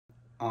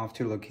Off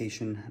to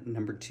location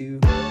number 2.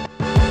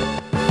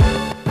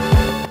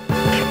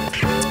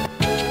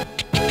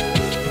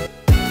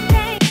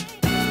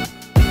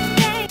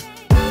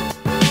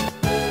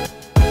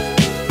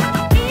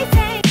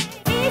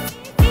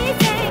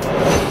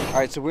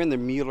 Alright, so we're in the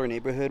Mueller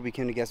neighborhood. We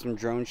came to get some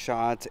drone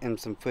shots and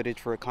some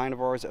footage for a client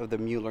of ours of the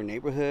Mueller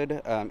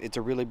neighborhood. It's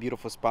a really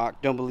beautiful spot.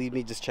 Don't believe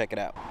me? Just check it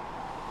out.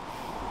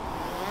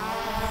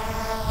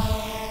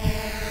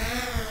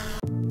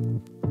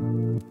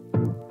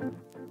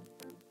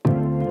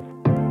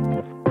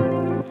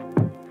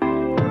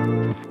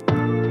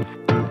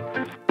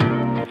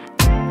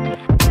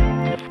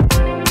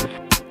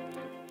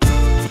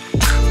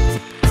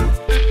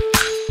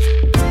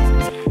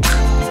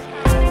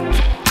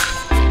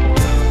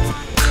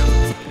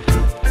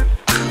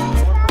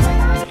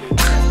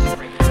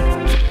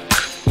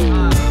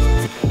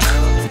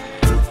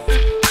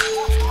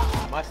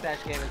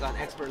 Mustache game is on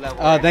expert level.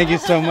 Oh, thank you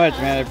so much,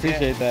 man. I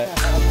appreciate that.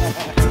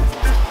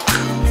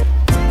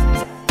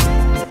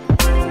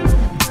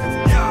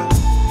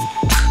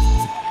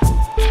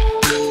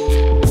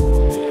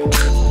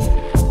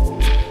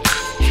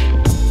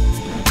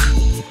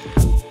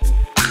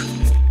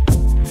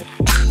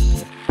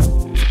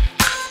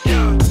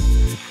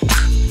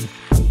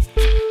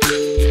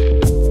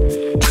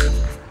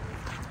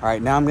 All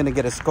right, now I'm gonna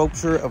get a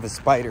sculpture of a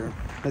spider.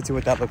 Let's see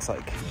what that looks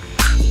like.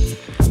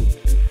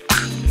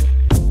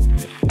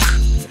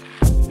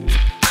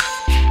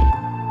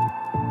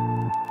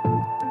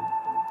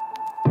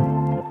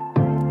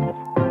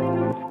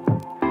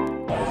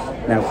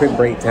 Now, quick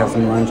break to have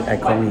some lunch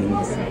at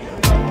Colleen's.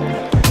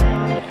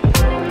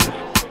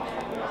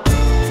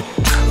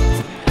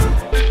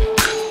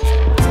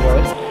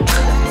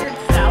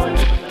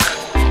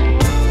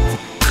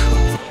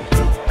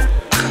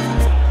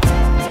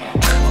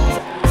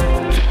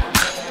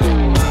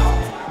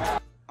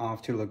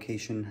 Off to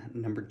location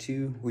number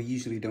 2. We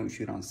usually don't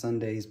shoot on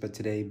Sundays, but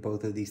today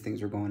both of these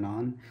things are going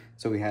on,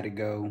 so we had to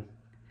go.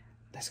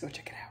 Let's go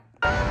check it out.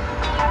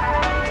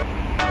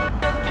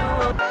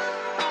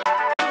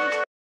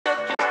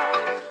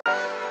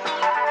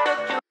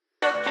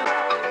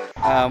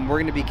 We're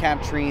going to be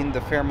capturing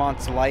the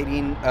Fairmont's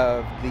lighting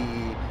of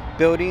the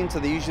building. So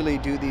they usually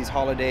do these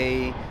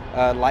holiday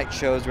light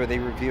shows where they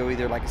reveal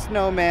either like a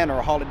snowman or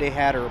a holiday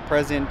hat or a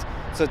present.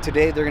 So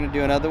today they're going to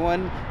do another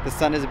one. The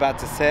sun is about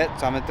to set,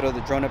 so I'm going to throw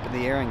the drone up in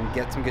the air and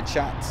get some good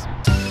shots.